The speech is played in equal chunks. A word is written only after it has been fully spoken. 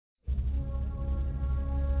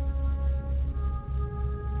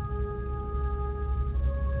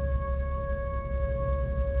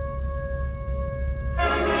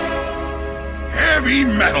heavy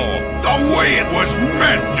metal the way it was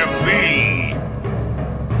meant to be.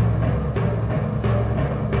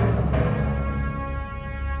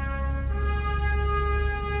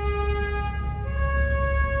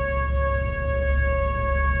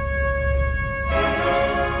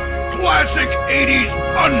 Classic 80s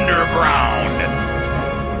underground.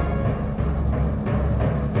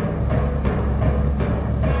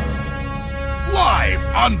 Live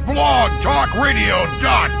on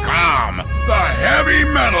blogtalkradio.com, the Heavy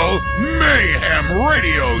Metal Mayhem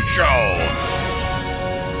Radio Show.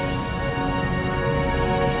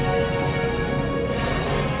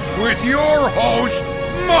 With your host,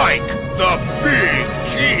 Mike the Big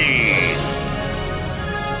Cheese.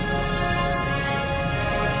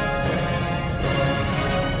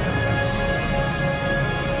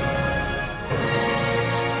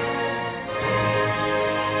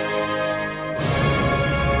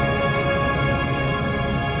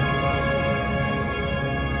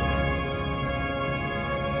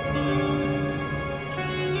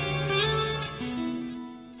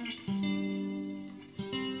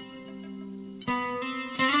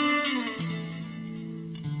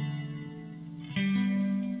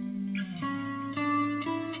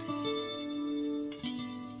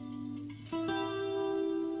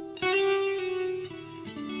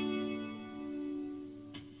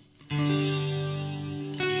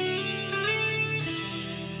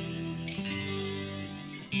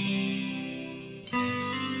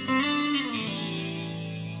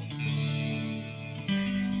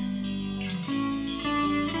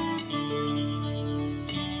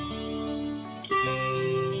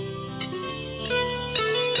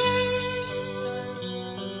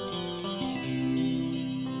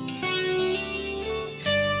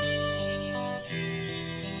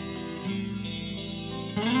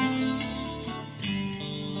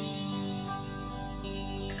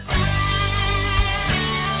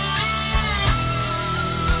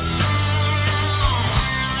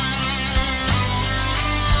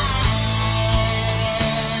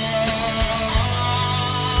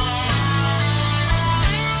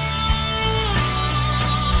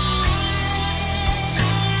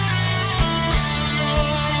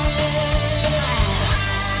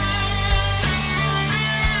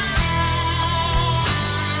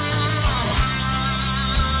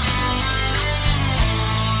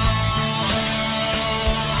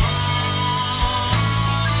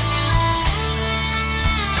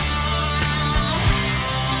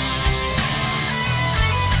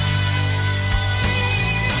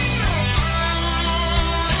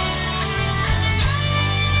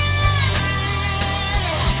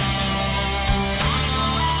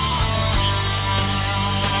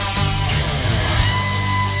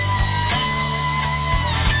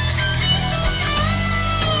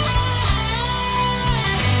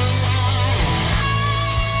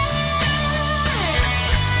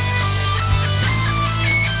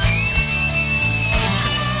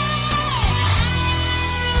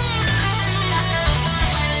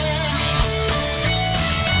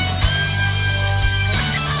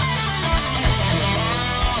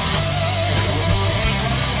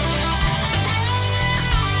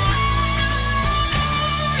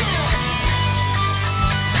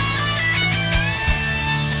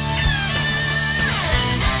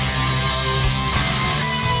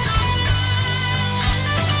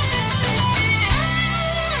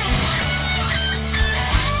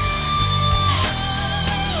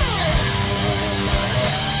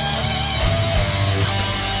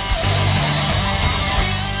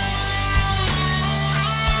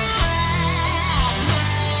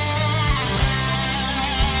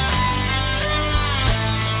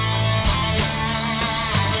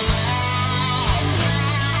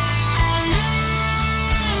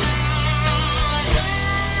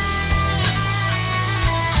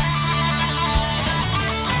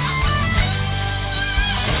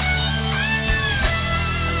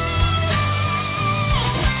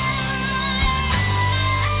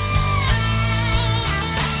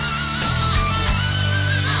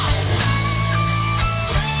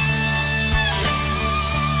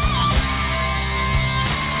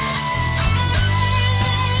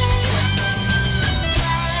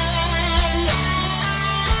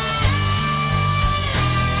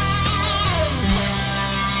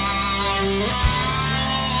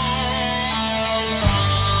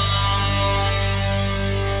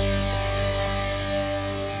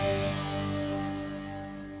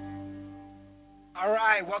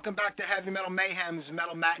 Welcome back to Heavy Metal Mayhem's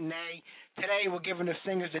Metal Matinee. Today we're giving the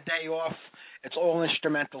singers a day off. It's all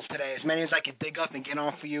instrumentals today, as many as I can dig up and get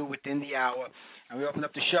on for you within the hour. And we open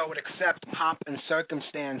up the show with Accept, Pomp, and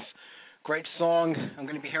Circumstance Great song. I'm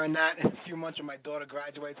going to be hearing that in a few months when my daughter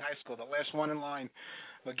graduates high school, the last one in line.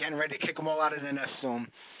 We're getting ready to kick them all out of the nest soon.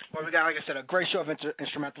 Well, we got, like I said, a great show of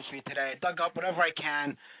instrumentals for you today. I dug up whatever I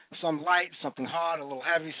can, some light, something hard, a little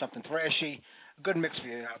heavy, something thrashy. A good mix for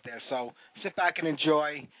you out there. So sit back and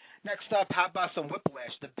enjoy. Next up, how about some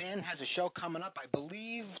Whiplash? The band has a show coming up, I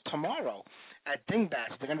believe, tomorrow at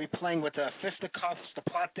Dingbats. They're going to be playing with Fisticuffs, the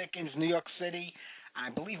Plot Thickens, New York City, I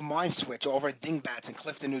believe Mind Switch over at Dingbats in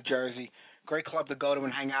Clifton, New Jersey. Great club to go to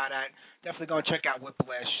and hang out at. Definitely go and check out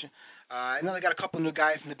Whiplash. I know they got a couple new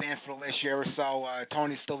guys in the band for the last year or so.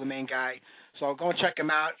 Tony's still the main guy. So go and check him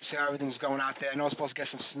out, see how everything's going out there. I know it's supposed to get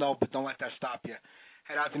some snow, but don't let that stop you.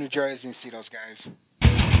 Head out to New Jersey and see those guys.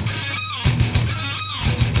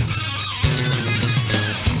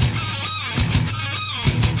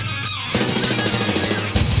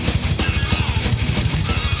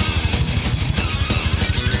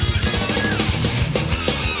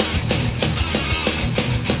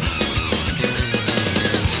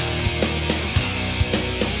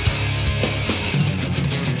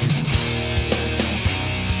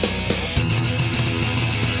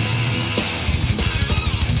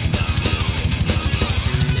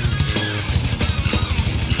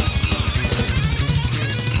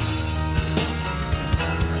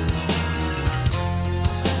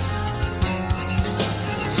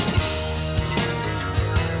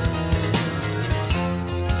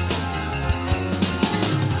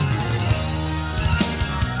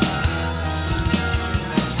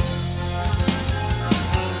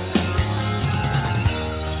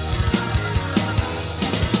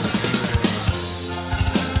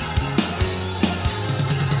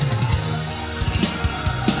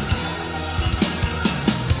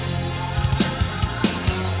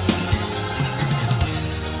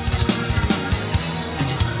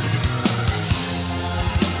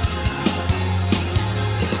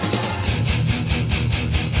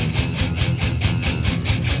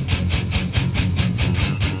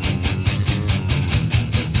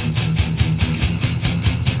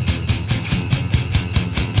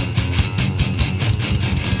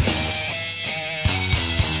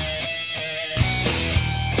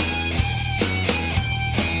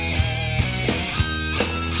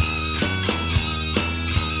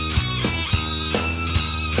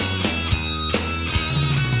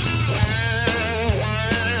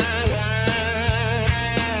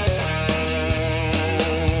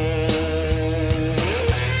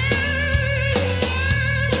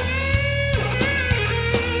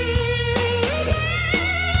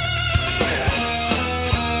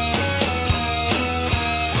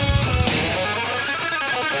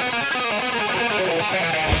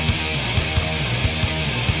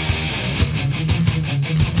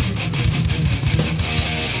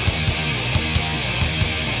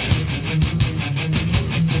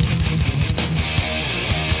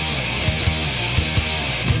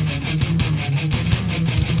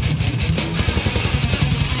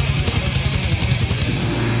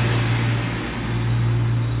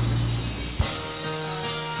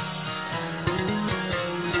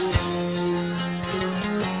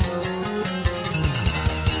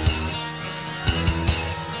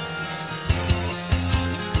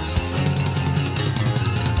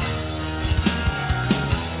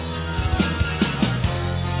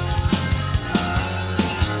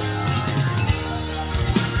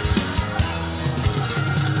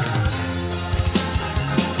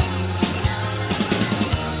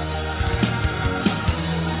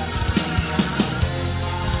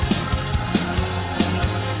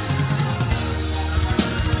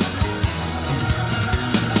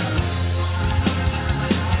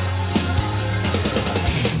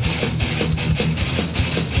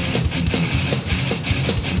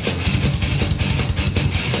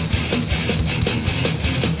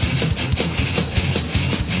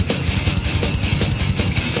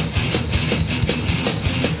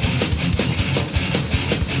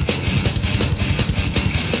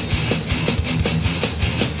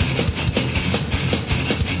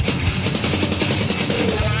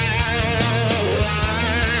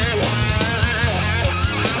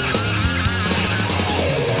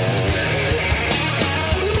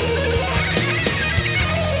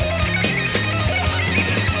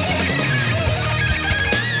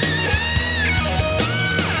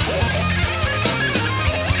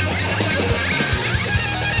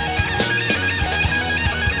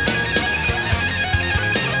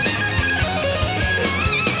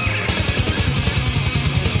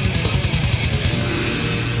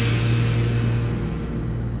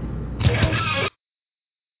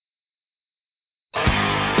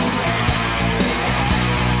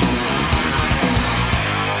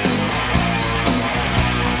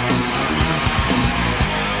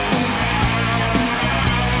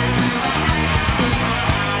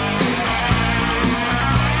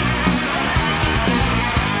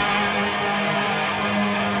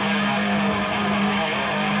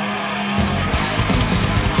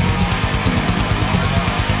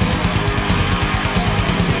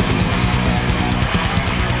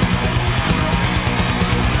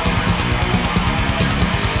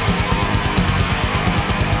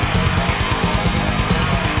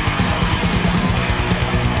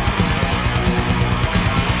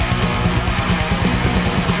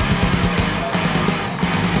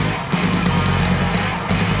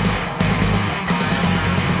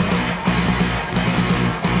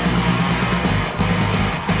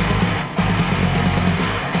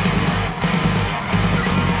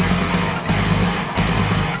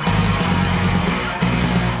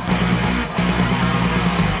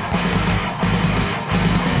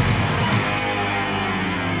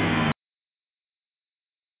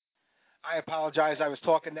 apologize. I was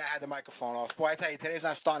talking there. I had the microphone off. Boy, I tell you, today's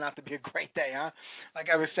not starting out to be a great day, huh? Like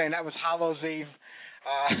I was saying, that was Hallows Eve,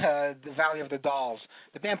 the Valley of the Dolls.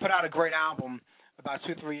 The band put out a great album about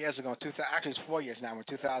 2-3 years ago. Actually, it's 4 years now. In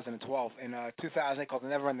 2012. In 2008, called The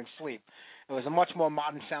Never Ending Sleep. It was a much more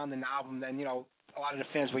modern sounding album than a lot of the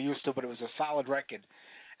fans were used to, but it was a solid record.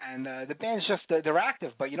 And the band's just, they're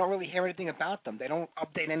active, but you don't really hear anything about them. They don't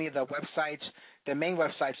update any of the websites. Their main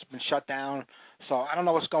website's been shut down. So I don't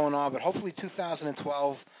know what's going on, but hopefully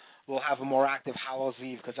 2012 we'll have a more active Hallows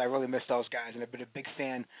Eve because I really miss those guys, and I've been a big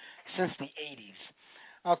fan since the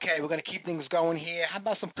 80s. Okay, we're going to keep things going here. How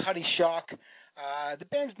about some Cutty Shark? The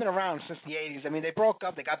band's been around since the 80s. I mean, they broke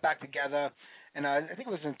up, they got back together, and I think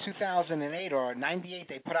it was in 2008 or 98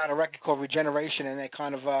 they put out a record called Regeneration, and they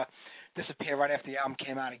kind of disappeared right after the album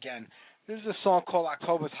came out again. This is a song called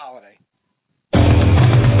October's Holiday.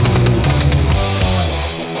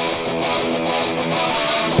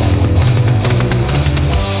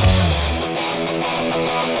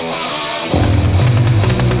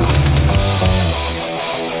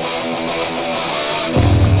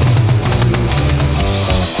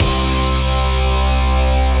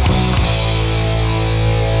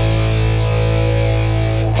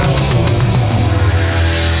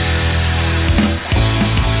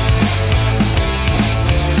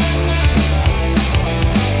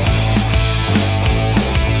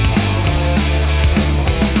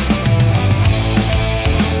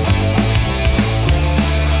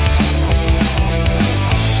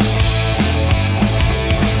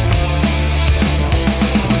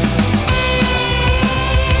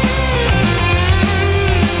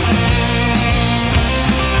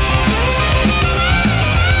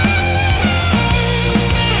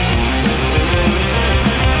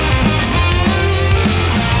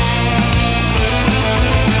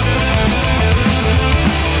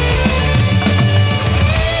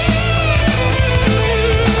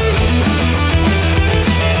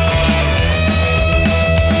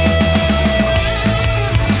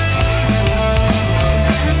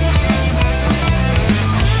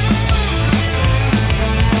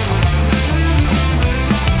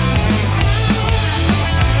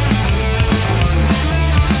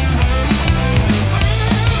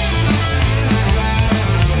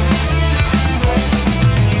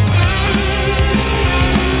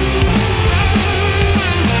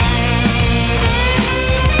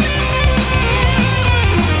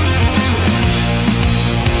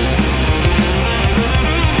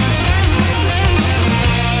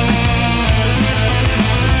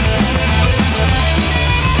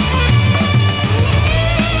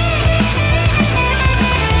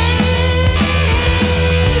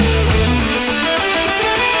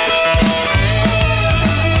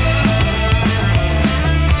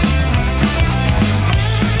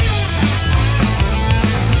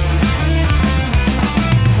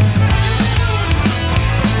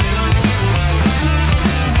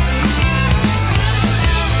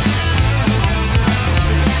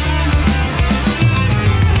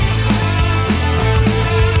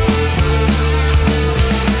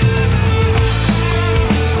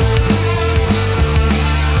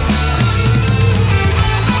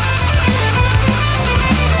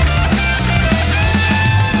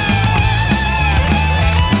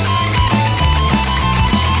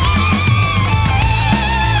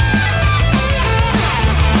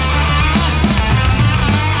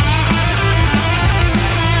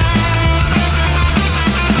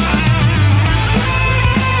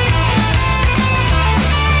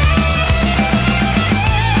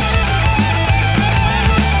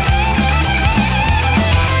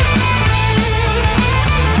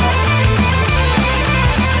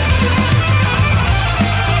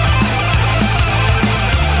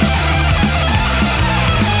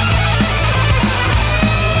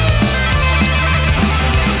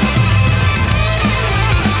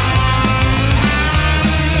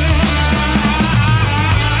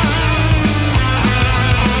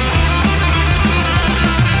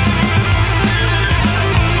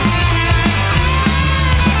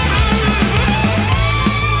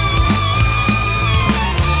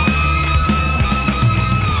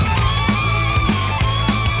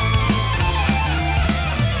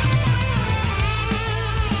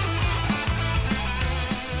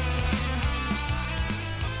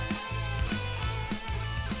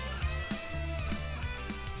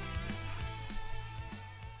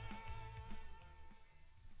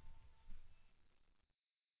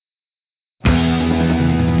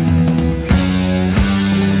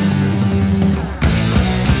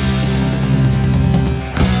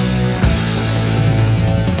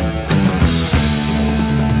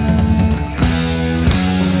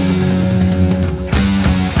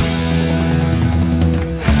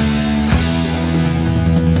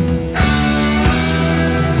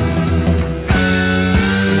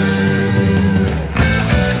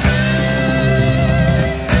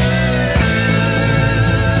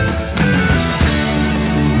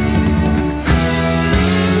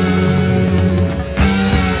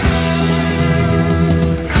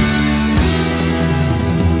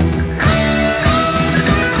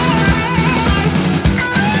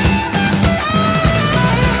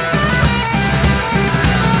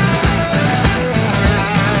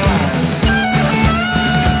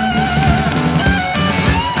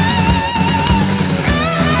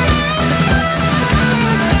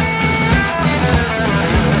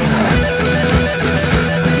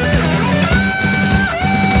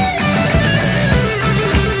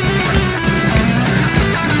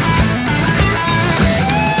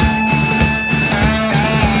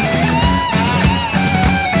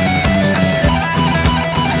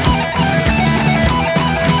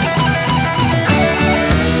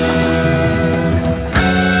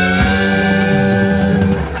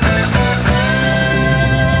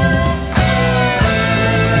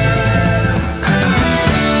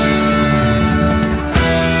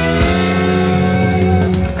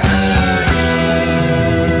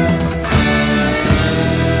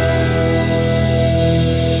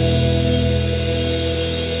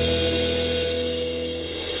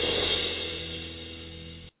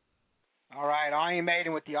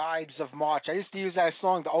 of March. I used to use that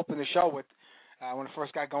song to open the show with when it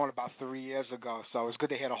first got going about 3 years ago. So it was good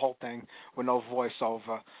to hear the whole thing with no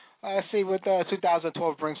voiceover. See what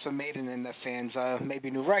 2012 brings for Maiden and the fans. Maybe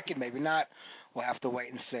new record, maybe not. We'll have to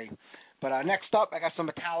wait and see. But next up, I got some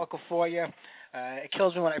Metallica for you. It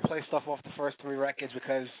kills me when I play stuff off the first 3 records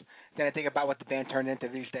because then I think about what the band turned into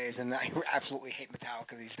these days, and I absolutely hate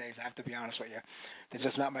Metallica these days. I have to be honest with you. They're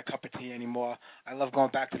just not my cup of tea anymore. I love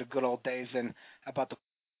going back to the good old days, and how about the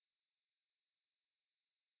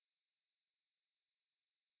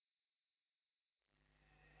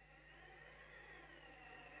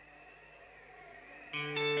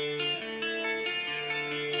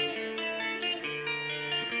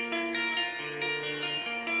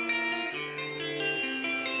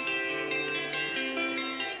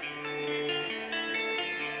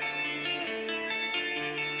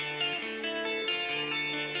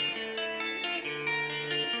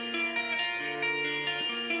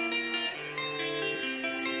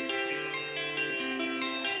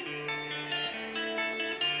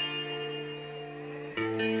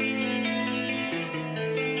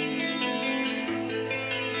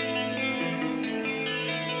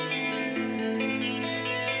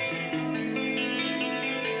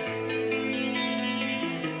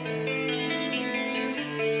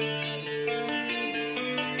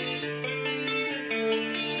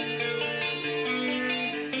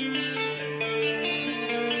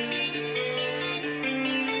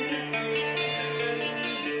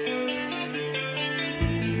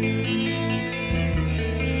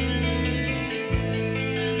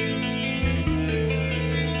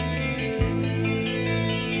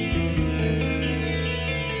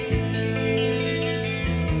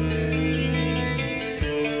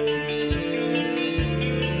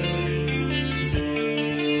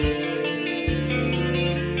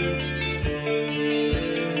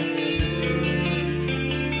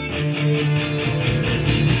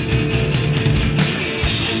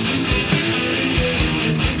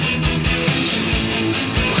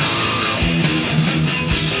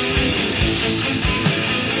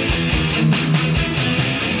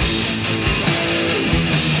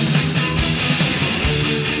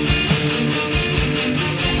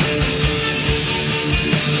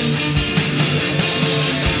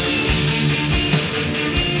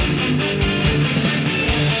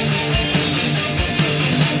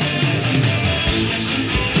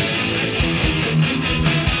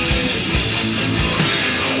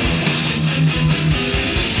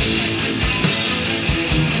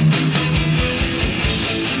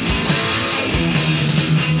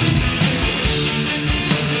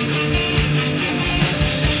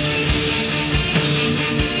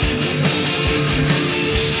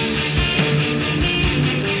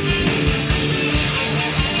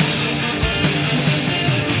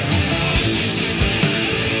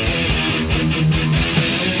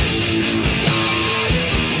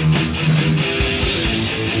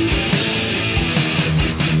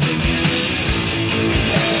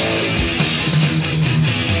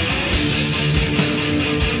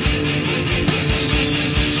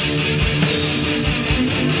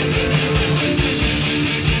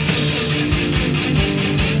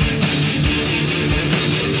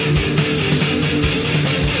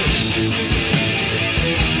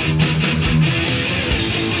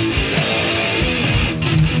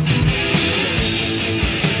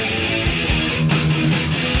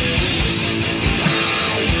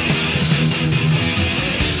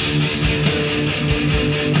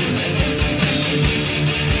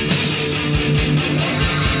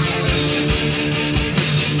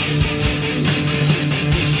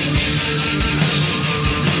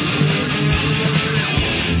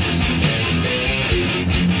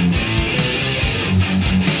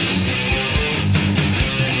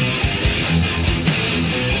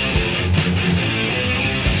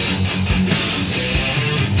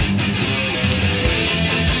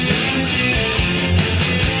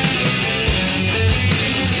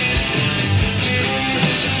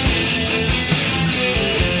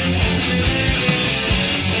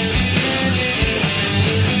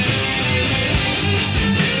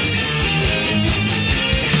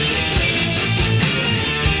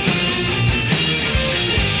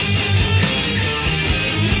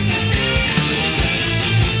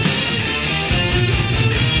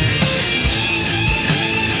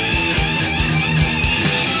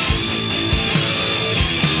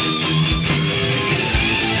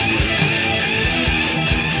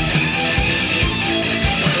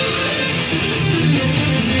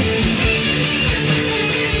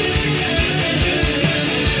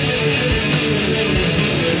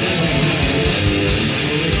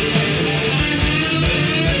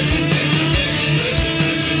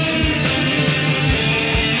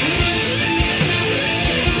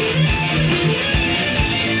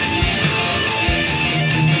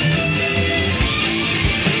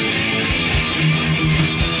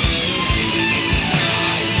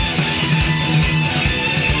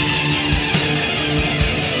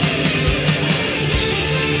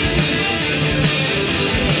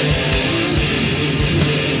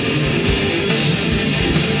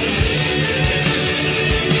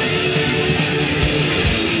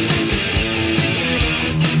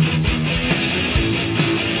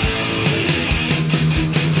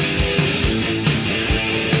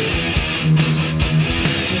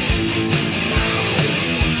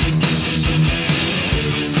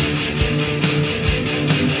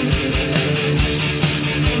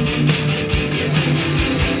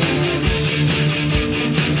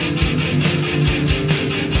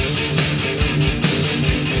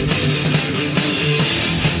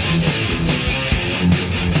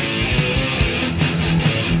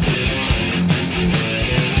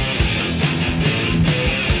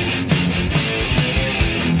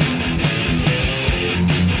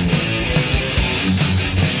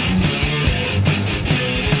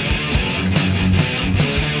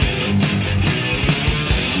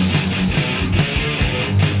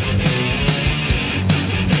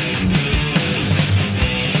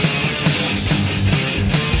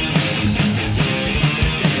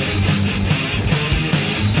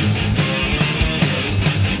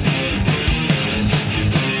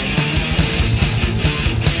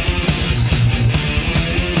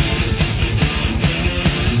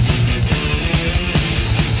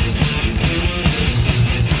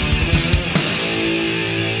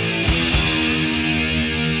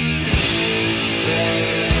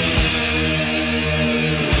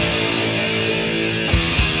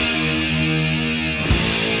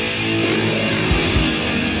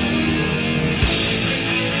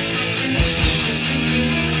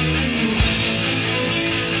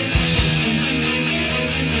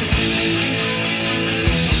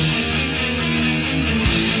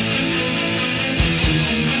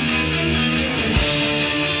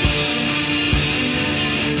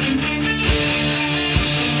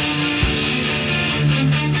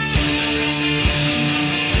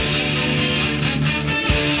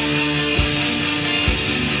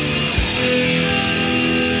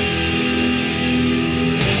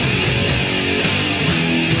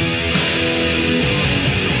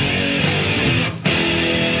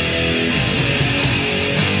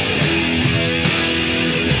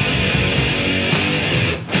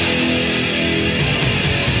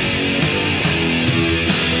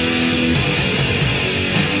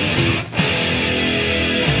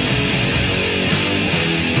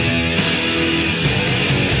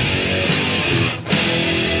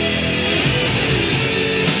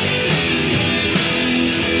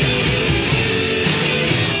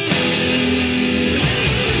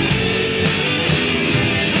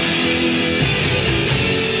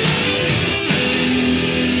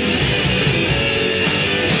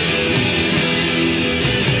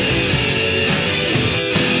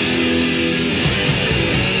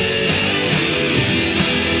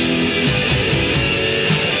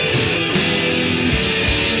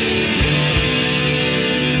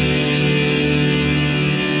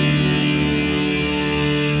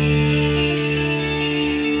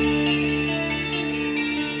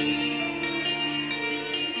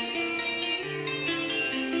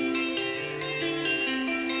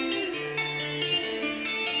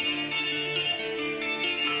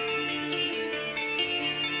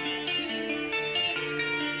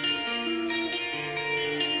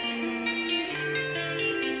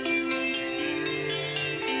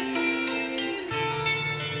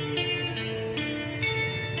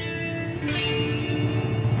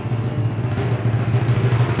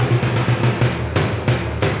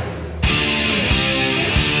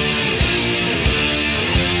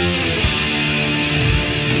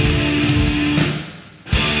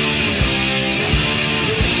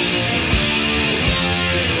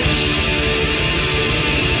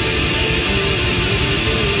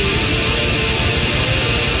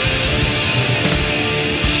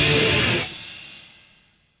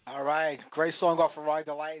great song off of Ride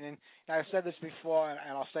the Lightning. And I've said this before, and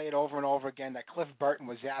I'll say it over and over again, that Cliff Burton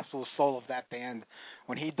was the absolute soul of that band.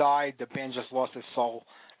 When he died, the band just lost its soul,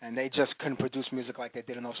 and they just couldn't produce music like they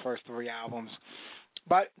did in those first 3 albums.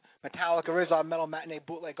 But Metallica is our Metal Matinee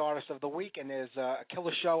Bootleg Artist of the Week, and there's a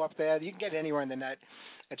killer show up there. You can get it anywhere on the net.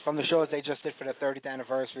 It's from the shows they just did for the 30th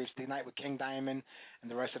anniversary. It's the night with King Diamond and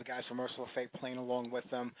the rest of the guys from Merciful Fate playing along with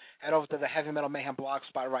them. Head over to the Heavy Metal Mayhem blog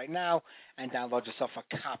spot right now and download yourself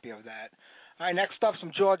a copy of that. All right, next up,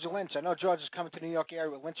 some George Lynch. I know George is coming to the New York area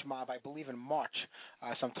with Lynch Mob, I believe, in March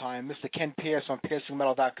sometime. Mr. Ken Pierce on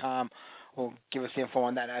piercingmetal.com will give us the info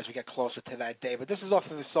on that as we get closer to that day. But this is off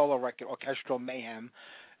of his solo record, Orchestral Mayhem.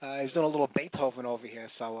 He's doing a little Beethoven over here,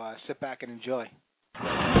 so sit back and enjoy.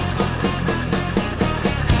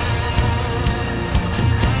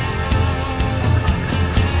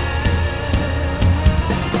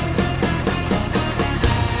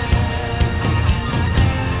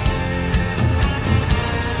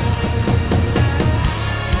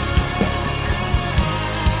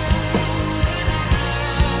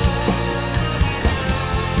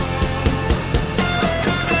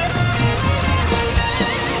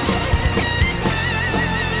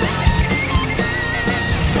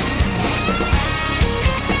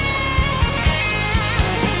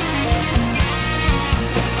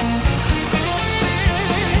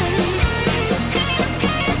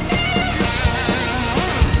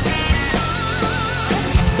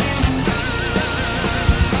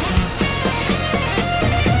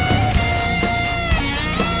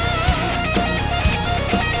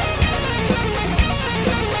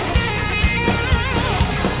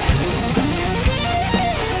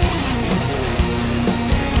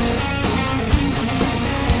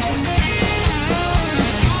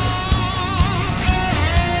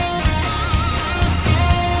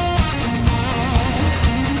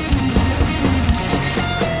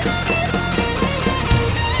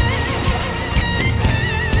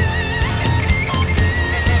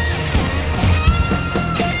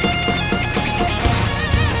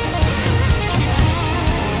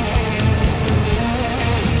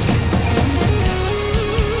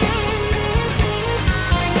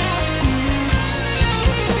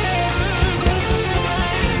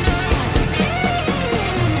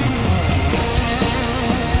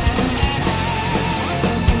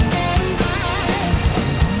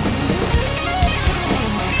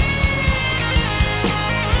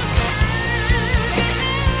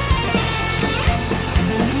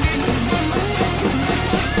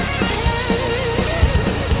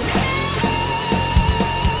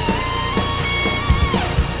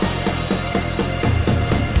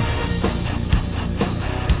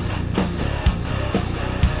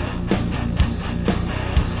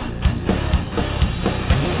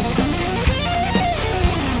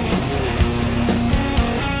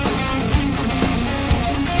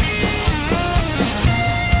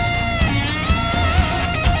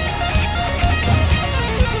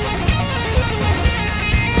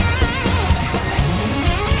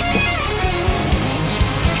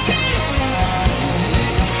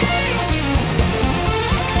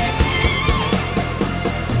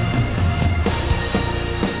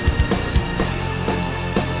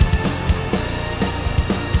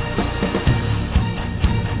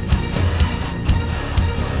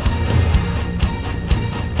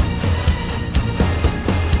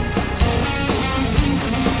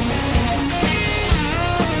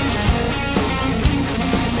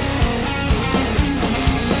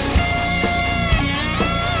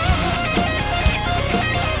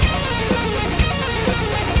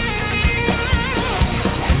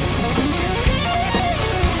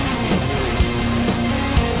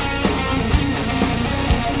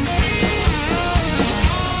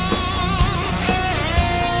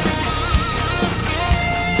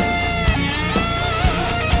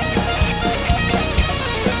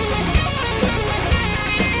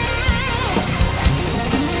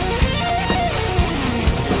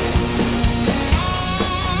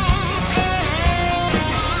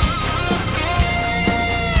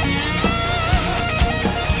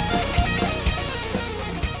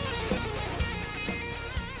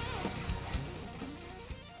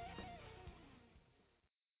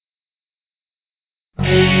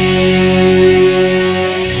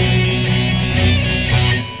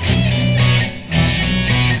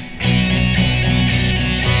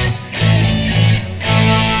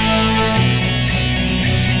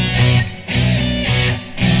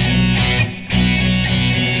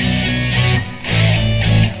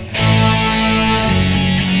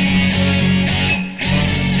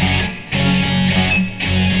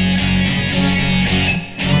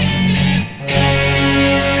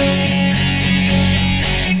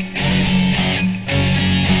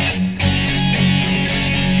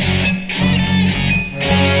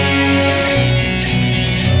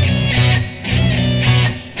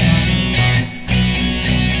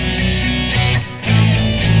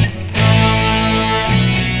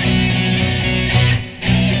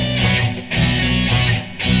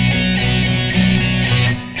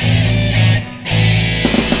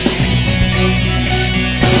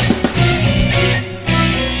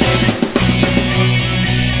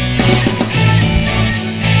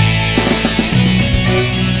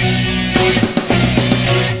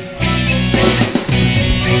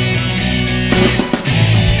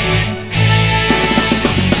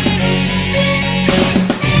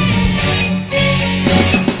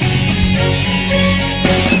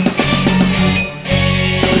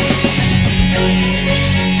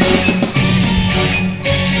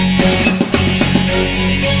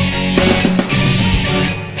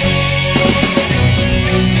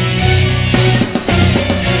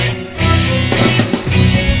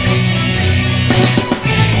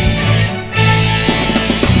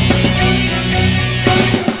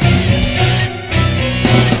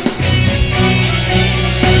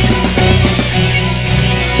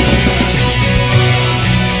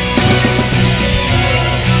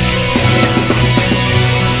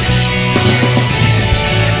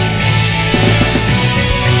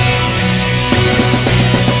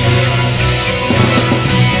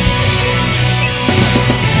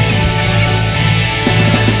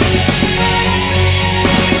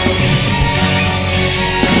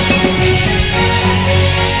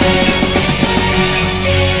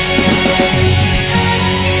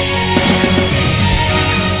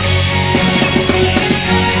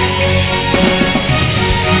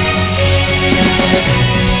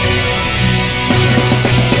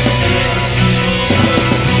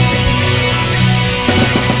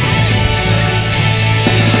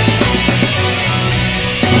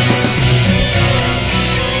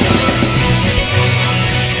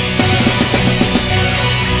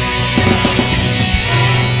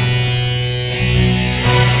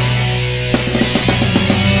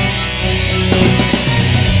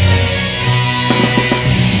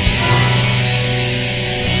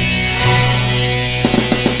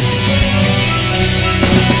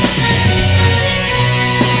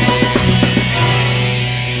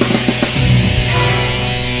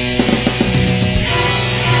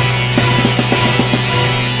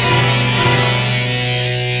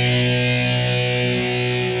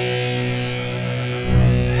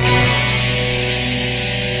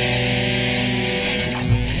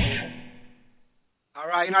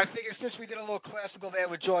 Since we did a little classical there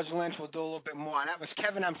with George Lynch, we'll do a little bit more. And that was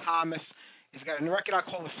Kevin M. Thomas. He's got a record out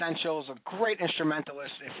called Essentials, a great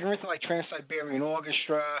instrumentalist. If you're into like Trans-Siberian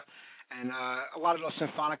Orchestra and a lot of those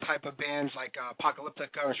symphonic type of bands like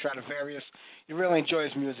Apocalyptica and Stradivarius, you really enjoy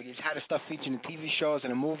his music. He's had his stuff featured in TV shows and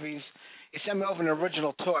in movies. He sent me over an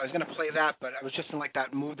original tour. I was going to play that, but I was just in like that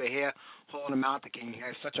mood to hear Hole in the Mountain King. He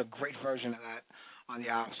has such a great version of that on the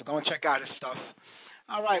album. So go and check out his stuff.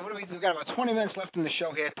 All right, what do we do? We've got about 20 minutes left in the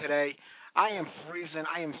show here today. I am freezing.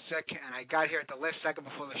 I am sick, and I got here at the last second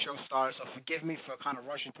before the show started, so forgive me for kind of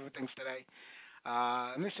rushing through things today.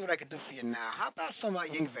 Let me see what I can do for you now. How about some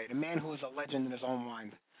Yngwie, the man who is a legend in his own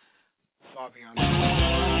mind? Far beyond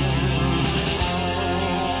that.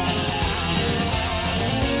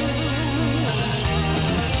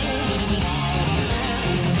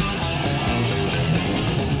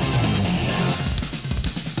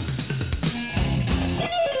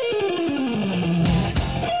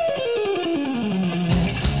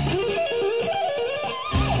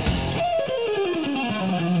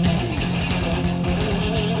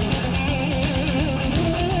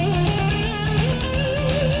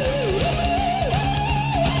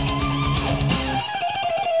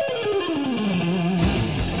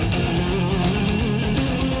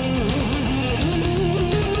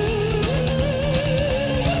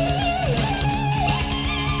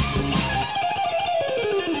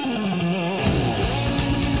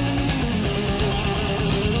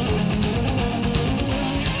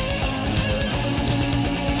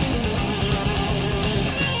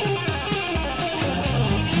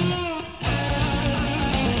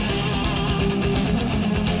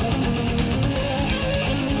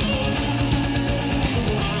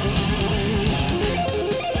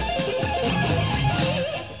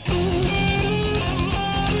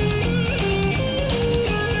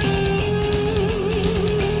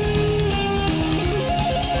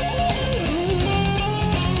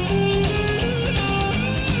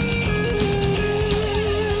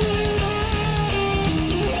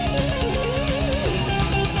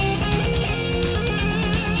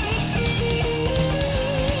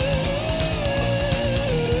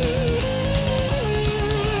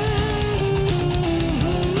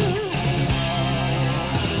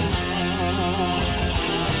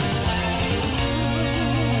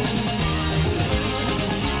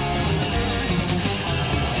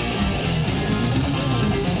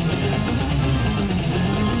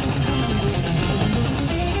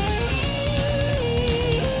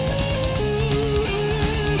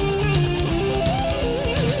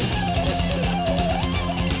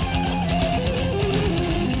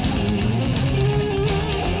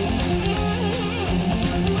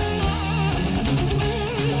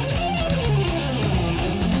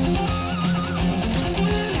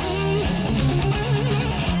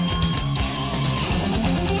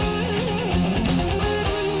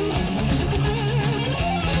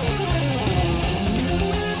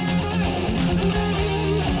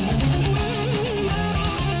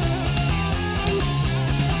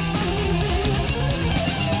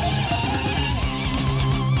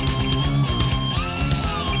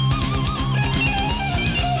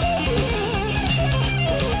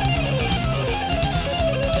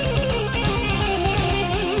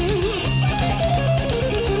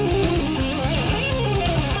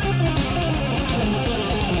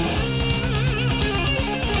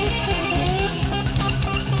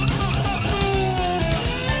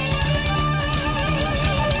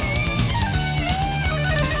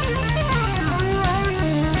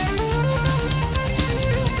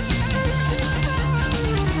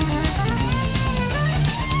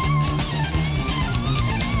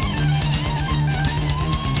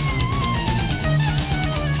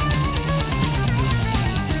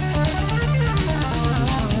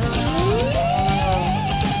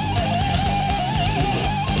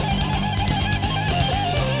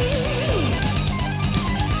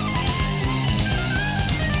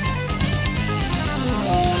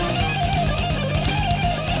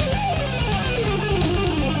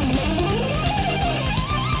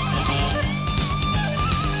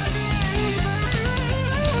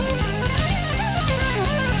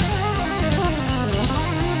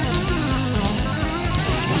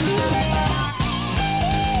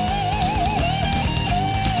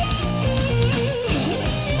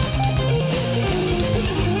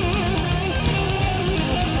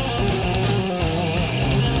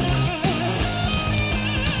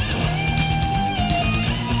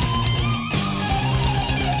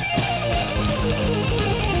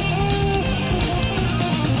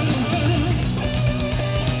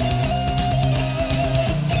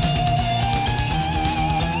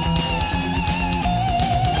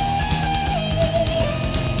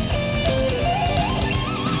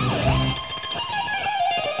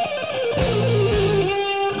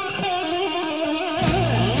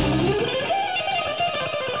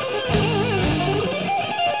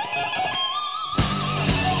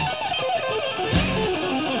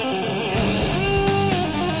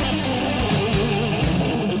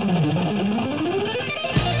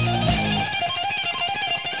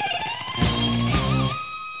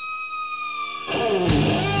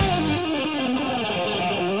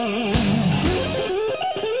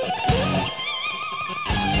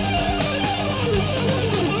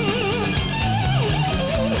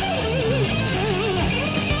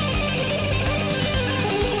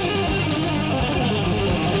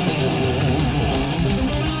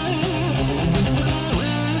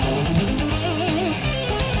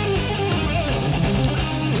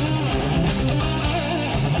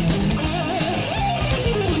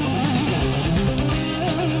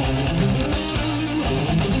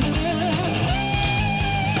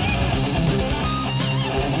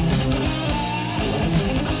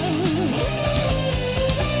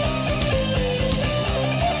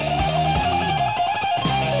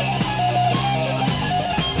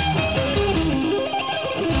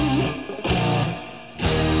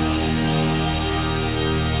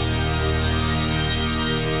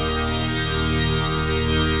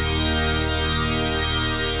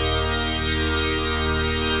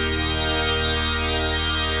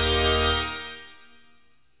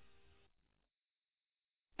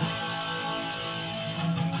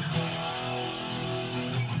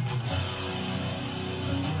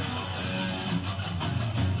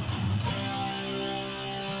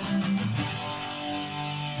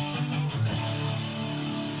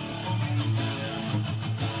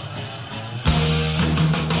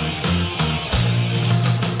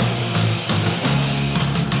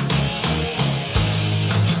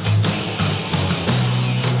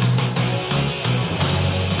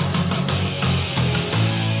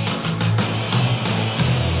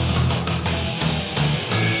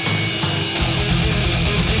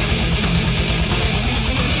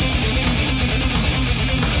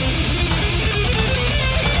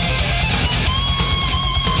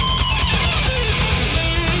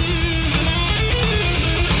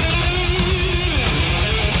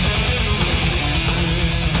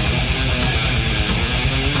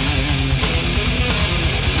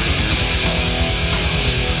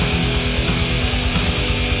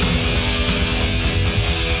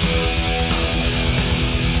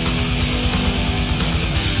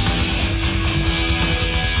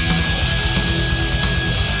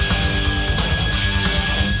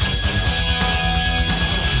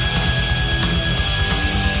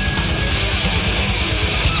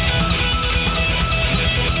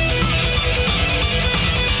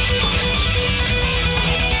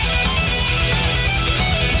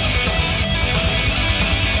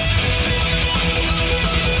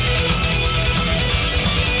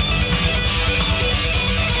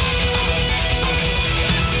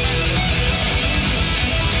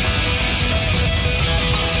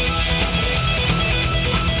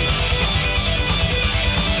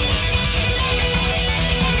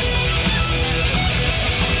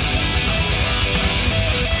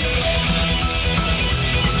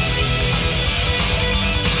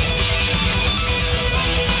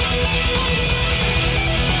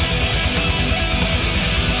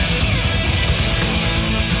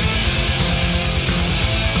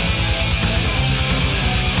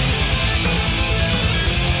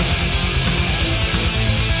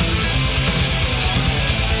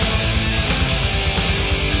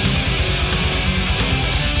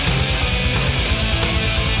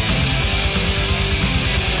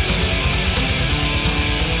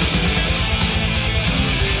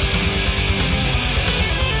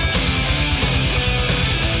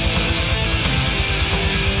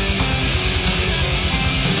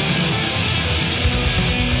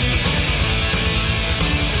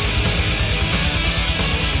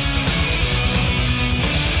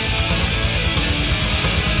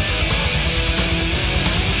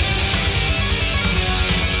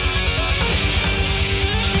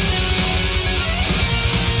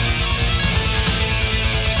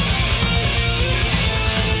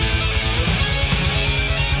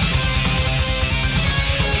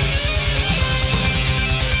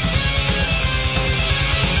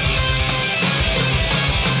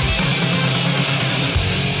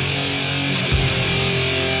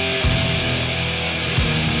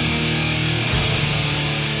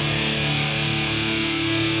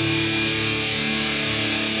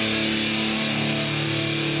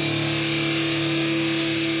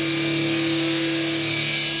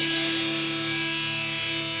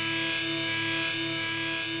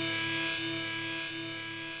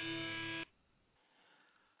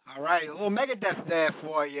 little Megadeth there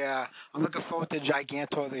for you. I'm looking forward to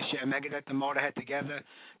Gigantor this year. Megadeth and Motorhead together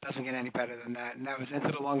doesn't get any better than that. And that was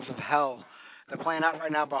Into the Lungs of Hell. They're playing out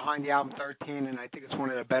right now behind the album 13, and I think it's one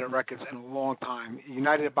of the better records in a long time.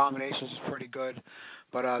 United Abominations is pretty good,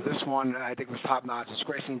 but this one I think was top notch. It's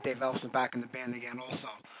great seeing Dave Ellison back in the band again also.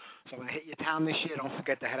 So when they hit your town this year, don't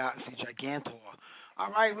forget to head out and see Gigantor.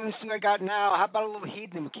 All right, let's see what I got now. How about a little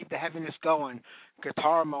Heathen? We'll keep the heaviness going.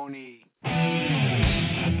 Guitar Moni.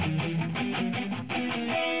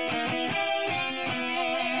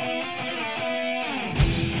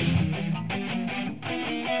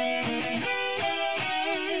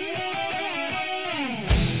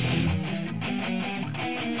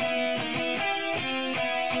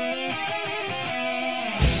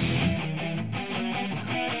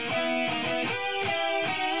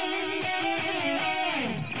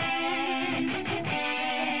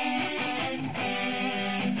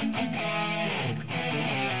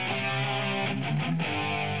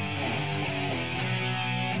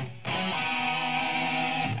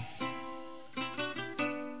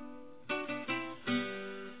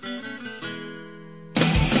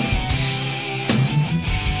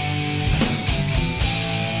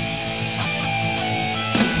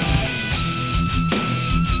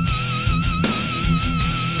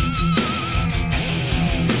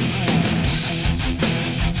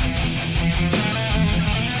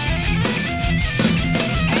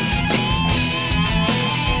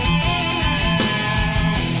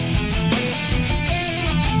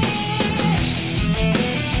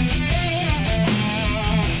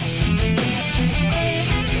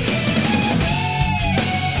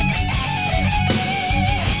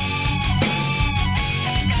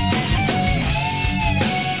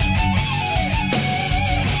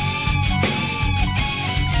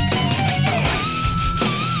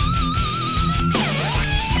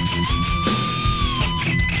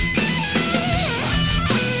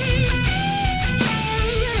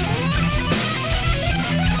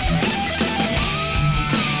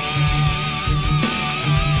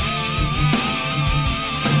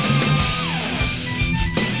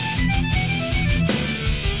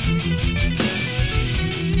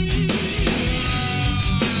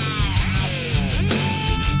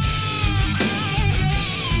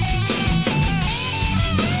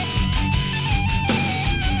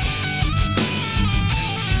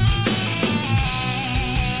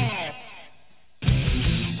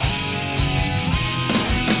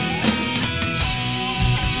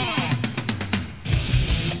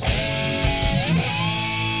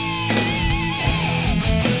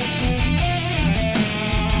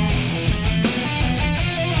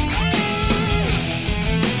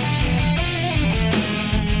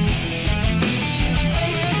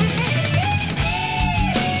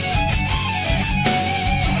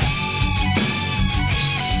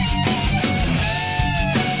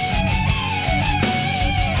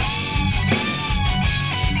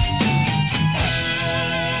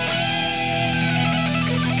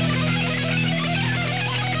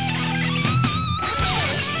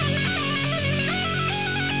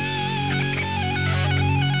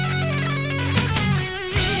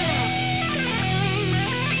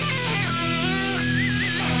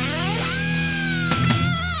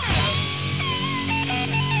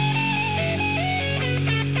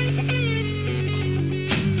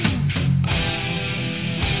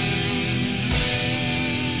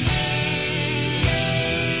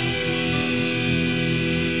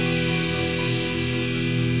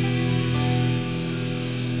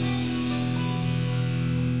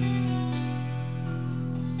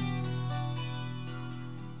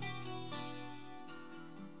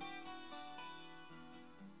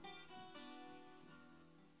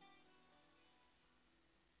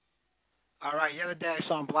 All right, the other day I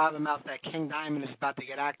saw him blabbermouth that King Diamond is about to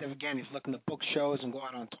get active again. He's looking to book shows and go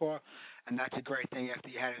out on tour, and that's a great thing after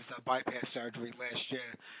he had his bypass surgery last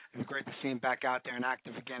year. It'd be great to see him back out there and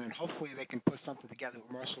active again, and hopefully they can put something together with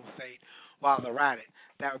Merciful Fate while they're at it.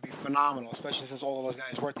 That would be phenomenal, especially since all of those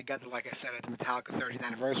guys worked together, like I said, at the Metallica 30th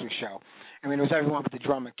anniversary show. I mean, it was everyone but the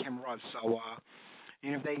drummer, Kim Rudd, so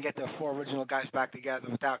even if they can get the four original guys back together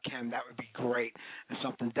without Kim, that would be great, and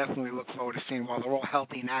something definitely look forward to seeing while they're all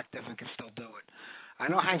healthy and active and can still do it. I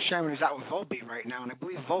know Hank Sherman is out with Volbeat right now, and I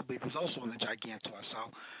believe Volbeat is also on the Gigantor, so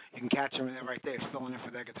you can catch him in there right there, filling in for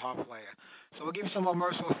their guitar player. So we'll give you some more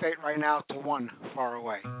Merciful Fate right now to One Far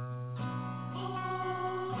Away.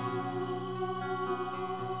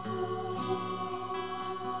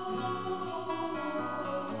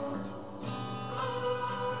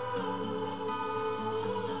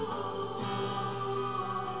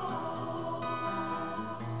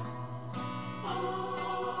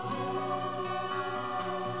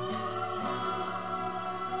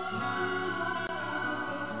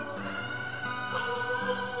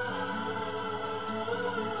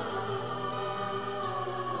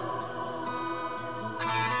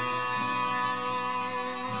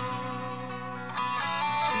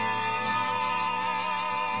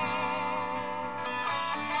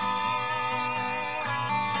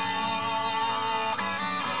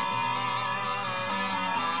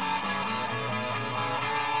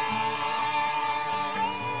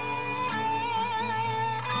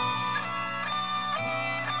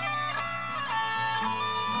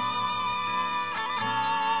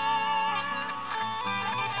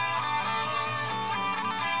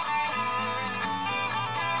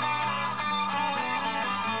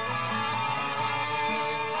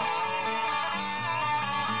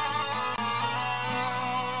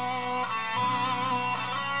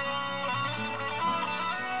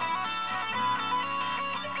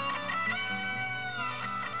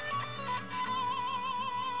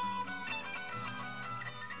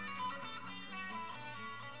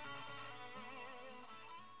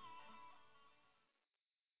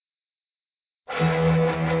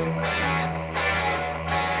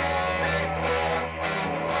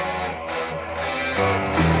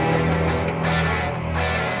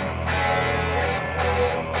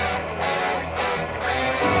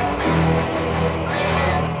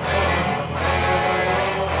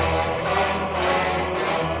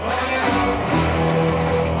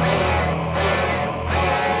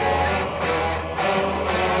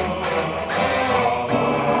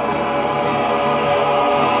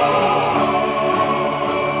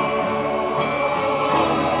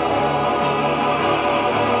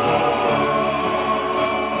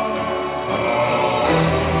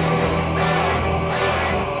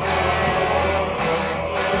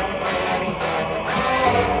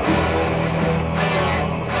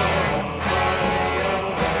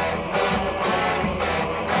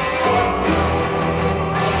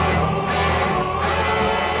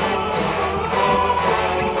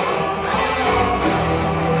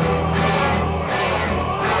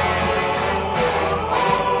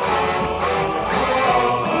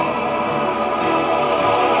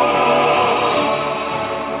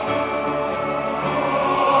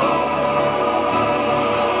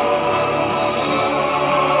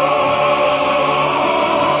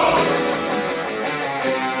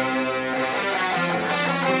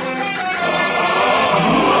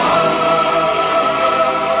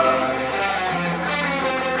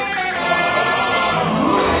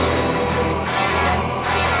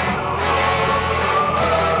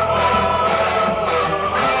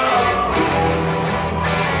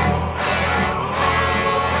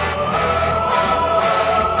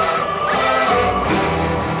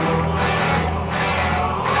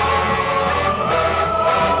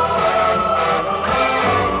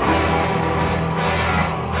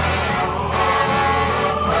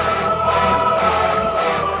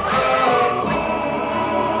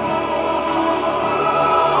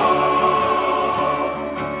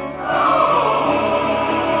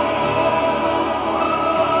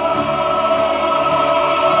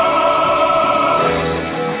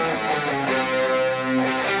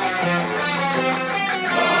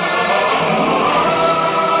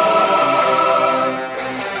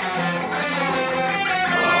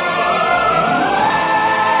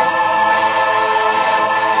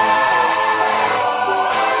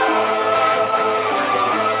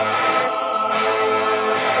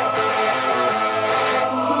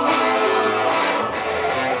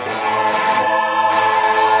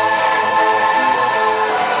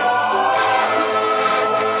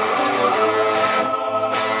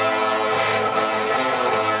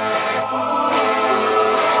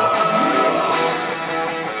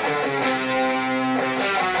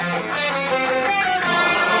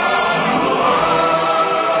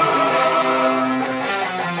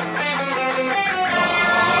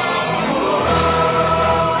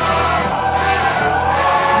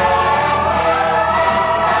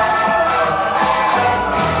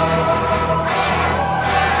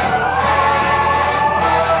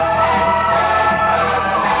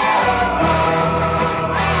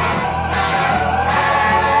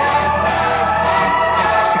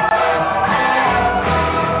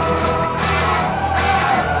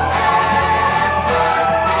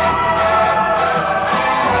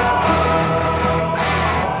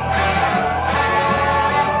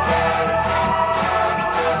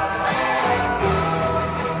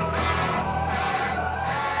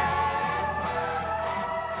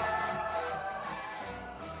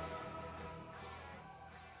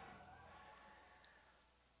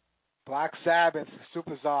 Black Sabbath,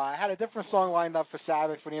 Super Czar. I had a different song lined up for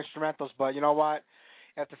Sabbath for the instrumentals, but you know what?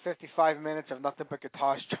 After 55 minutes of nothing but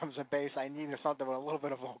guitars, drums, and bass, I needed something with a little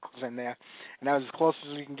bit of vocals in there, and that was as close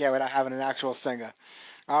as we can get without having an actual singer.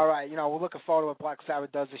 All right, we're looking forward to what Black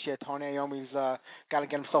Sabbath does this year. Tony Iommi's got to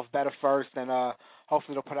get himself better first, and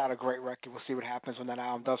hopefully they'll put out a great record. We'll see what happens when that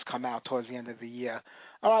album does come out towards the end of the year.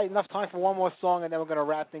 All right, enough time for one more song, and then we're going to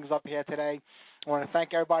wrap things up here today. I want to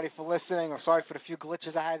thank everybody for listening. I'm sorry for the few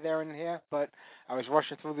glitches I had there and here, but I was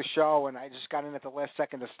rushing through the show, and I just got in at the last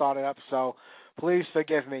second to start it up, so please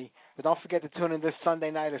forgive me. But don't forget to tune in this Sunday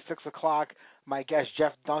night at 6 o'clock. My guest,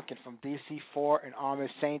 Jeff Duncan from DC4 and Armored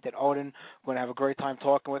Saint at Odin. We're going to have a great time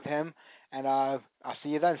talking with him, and I'll see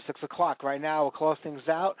you then, 6 o'clock. Right now, we'll close things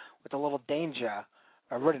out with a little Danger,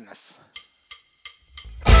 Aridimus.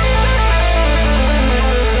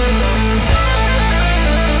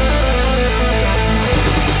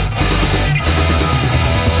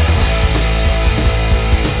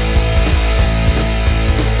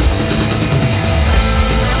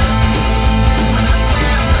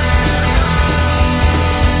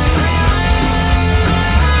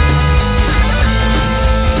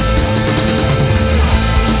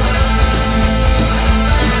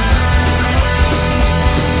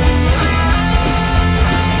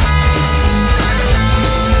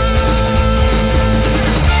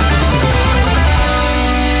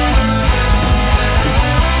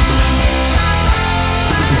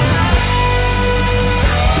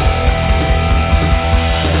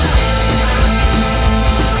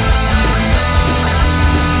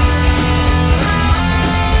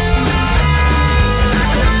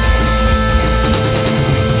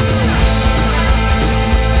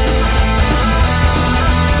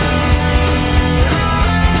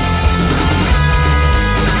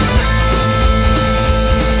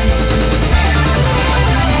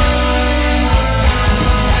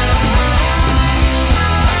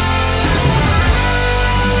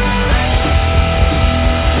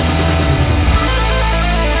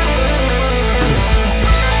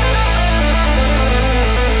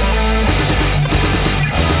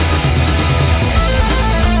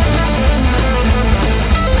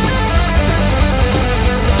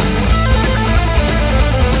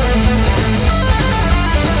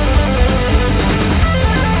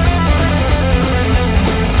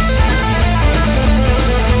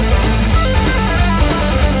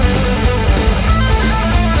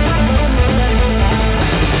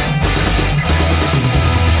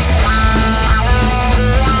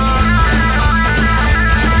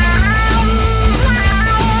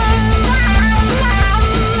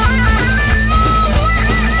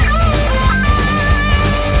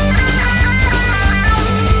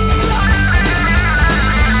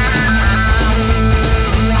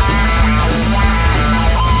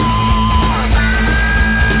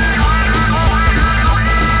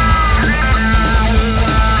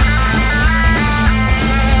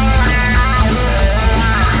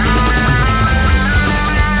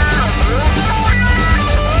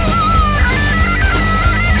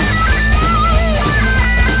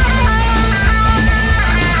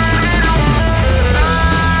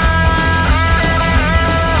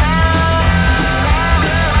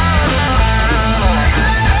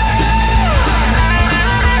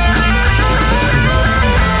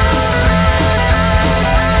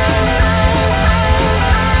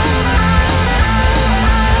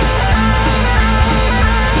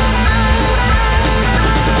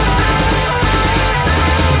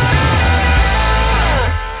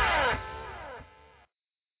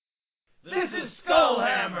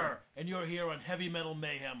 Heavy Metal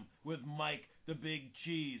Mayhem with Mike the Big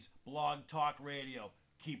Cheese, Blog Talk Radio.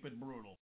 Keep it brutal.